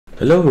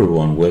Hello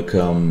everyone,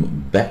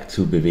 welcome back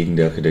to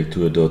bewegende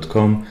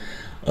Architektur.com.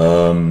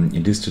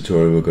 In this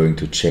tutorial we're going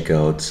to check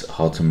out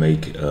how to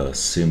make a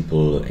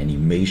simple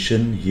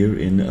animation here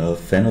in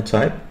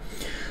Phänotyp.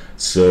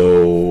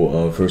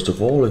 So first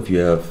of all, if you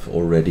have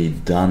already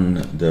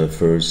done the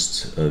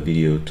first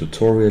video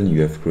tutorial,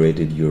 you have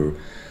created your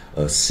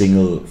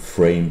single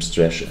frame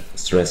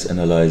stress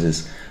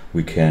analysis,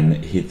 we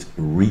can hit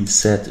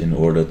reset in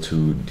order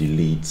to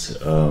delete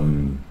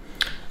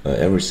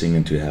everything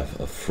and to have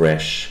a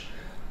fresh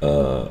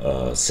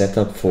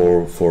setup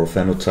for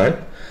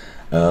Phänotyp.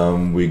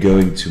 We're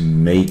going to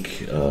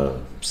make a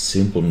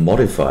simple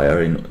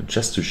modifier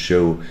just to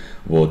show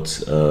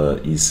what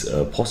is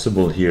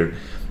possible here.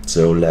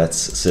 So let's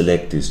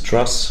select this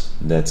truss,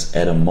 let's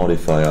add a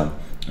modifier,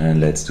 and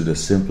let's do the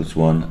simplest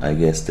one I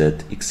guess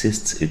that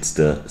exists. It's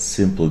the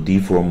simple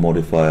deform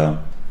modifier.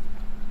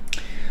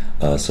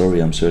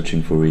 Sorry, I'm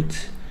searching for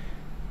it.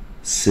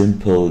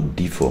 Simple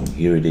deform,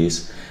 here it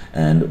is.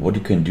 And what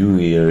you can do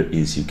here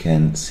is you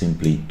can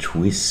simply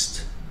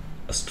twist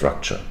a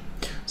structure.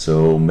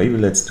 So maybe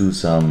let's do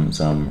some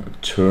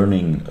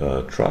turning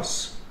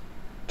truss,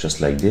 just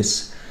like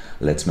this.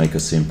 Let's make a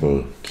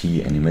simple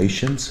key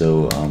animation.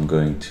 So I'm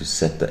going to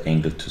set the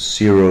angle to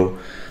 0.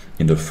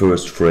 In the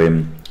first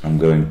frame, I'm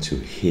going to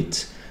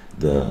hit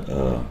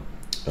the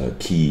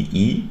key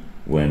E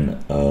when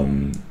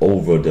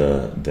over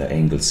the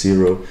angle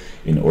 0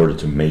 in order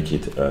to make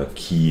it a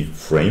key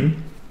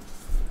frame.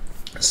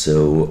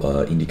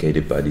 So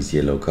indicated by this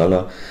yellow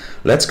color.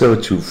 Let's go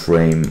to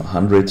frame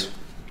 100.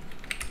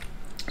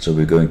 So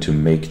we're going to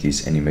make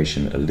this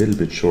animation a little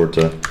bit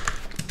shorter.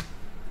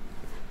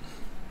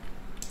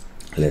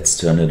 Let's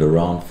turn it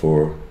around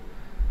for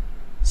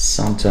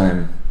some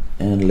time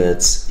and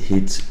let's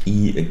hit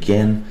E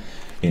again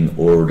in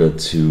order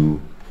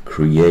to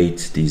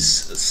create this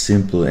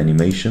simple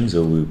animation.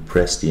 So we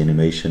press the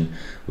animation,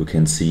 we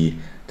can see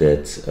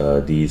that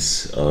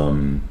this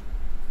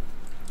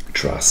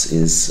truss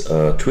is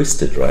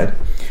twisted, right?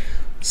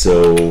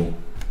 So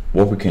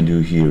what we can do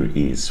here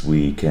is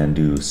we can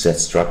do set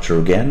structure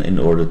again in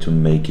order to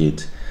make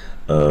it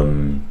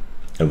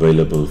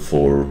available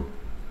for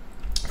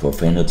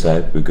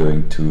Phänotyp. We're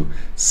going to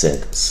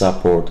set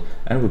support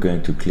and we're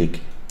going to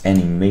click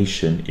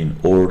animation in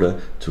order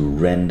to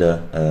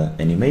render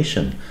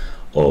animation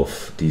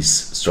of this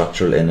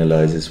structural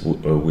analysis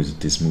with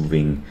this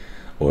moving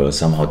or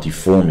somehow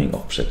deforming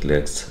object.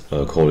 Let's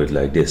call it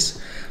like this.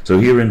 So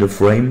here in the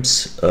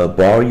frames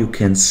bar you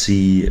can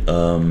see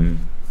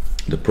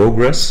the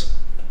progress.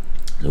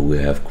 So we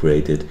have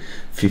created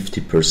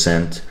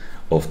 50%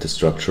 of the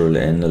structural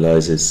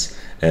analysis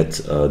at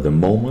the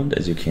moment.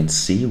 As you can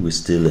see, we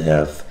still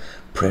have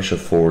pressure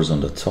force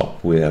on the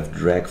top, we have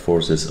drag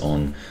forces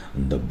on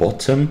the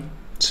bottom.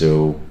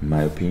 So in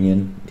my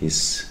opinion,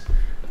 this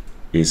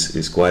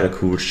is quite a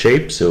cool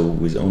shape, so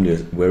with only a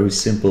very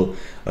simple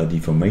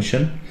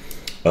deformation.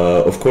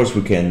 Of course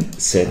we can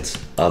set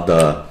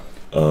other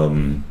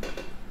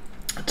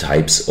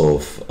types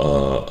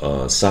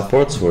of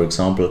supports. For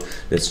example,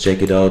 let's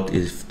check it out.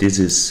 If this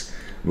is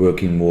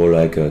working more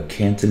like a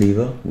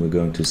cantilever, we're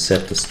going to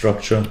set the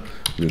structure.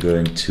 We're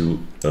going to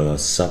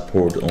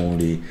support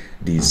only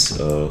these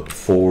 4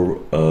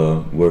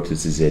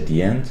 vertices at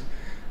the end.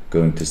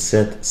 Going to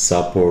set,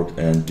 support,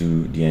 and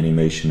do the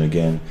animation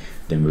again.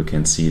 Then we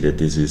can see that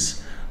this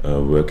is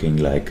working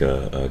like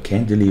a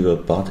cantilever,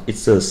 but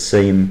it's the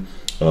same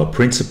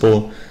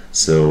principle.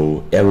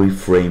 So every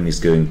frame is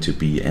going to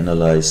be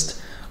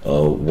analyzed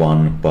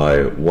one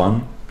by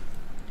one,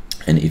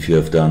 and if you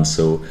have done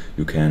so,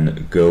 you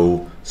can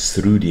go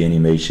through the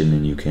animation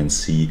and you can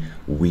see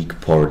weak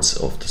parts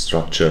of the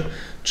structure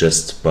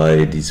just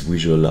by this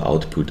visual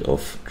output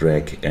of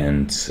drag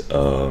and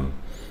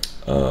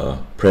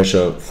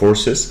pressure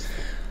forces.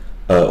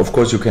 Of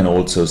course you can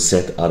also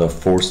set other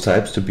force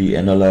types to be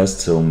analyzed.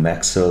 So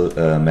max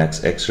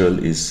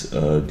axial is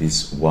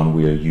this one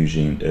we are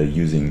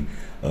using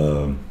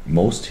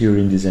most here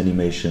in this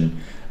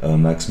animation.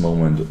 Max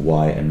moment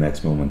Y and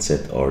max moment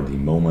Z are the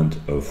moment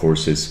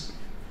forces.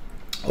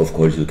 Of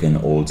course you can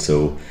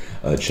also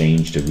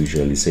change the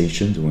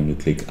visualization. So when you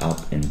click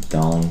up and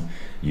down,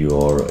 you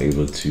are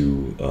able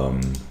to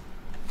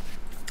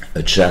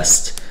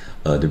adjust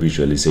the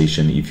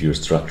visualization if your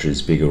structure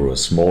is bigger or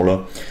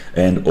smaller.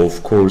 And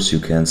of course you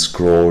can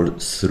scroll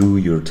through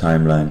your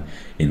timeline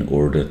in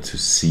order to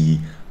see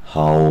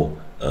how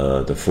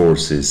the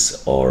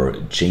forces are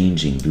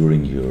changing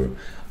during your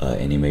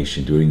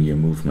animation, during your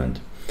movement.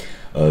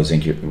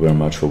 Thank you very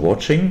much for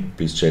watching.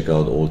 Please check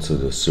out also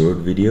the third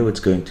video.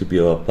 It's going to be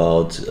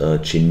about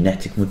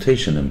genetic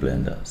mutation in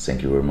Blender.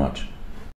 Thank you very much.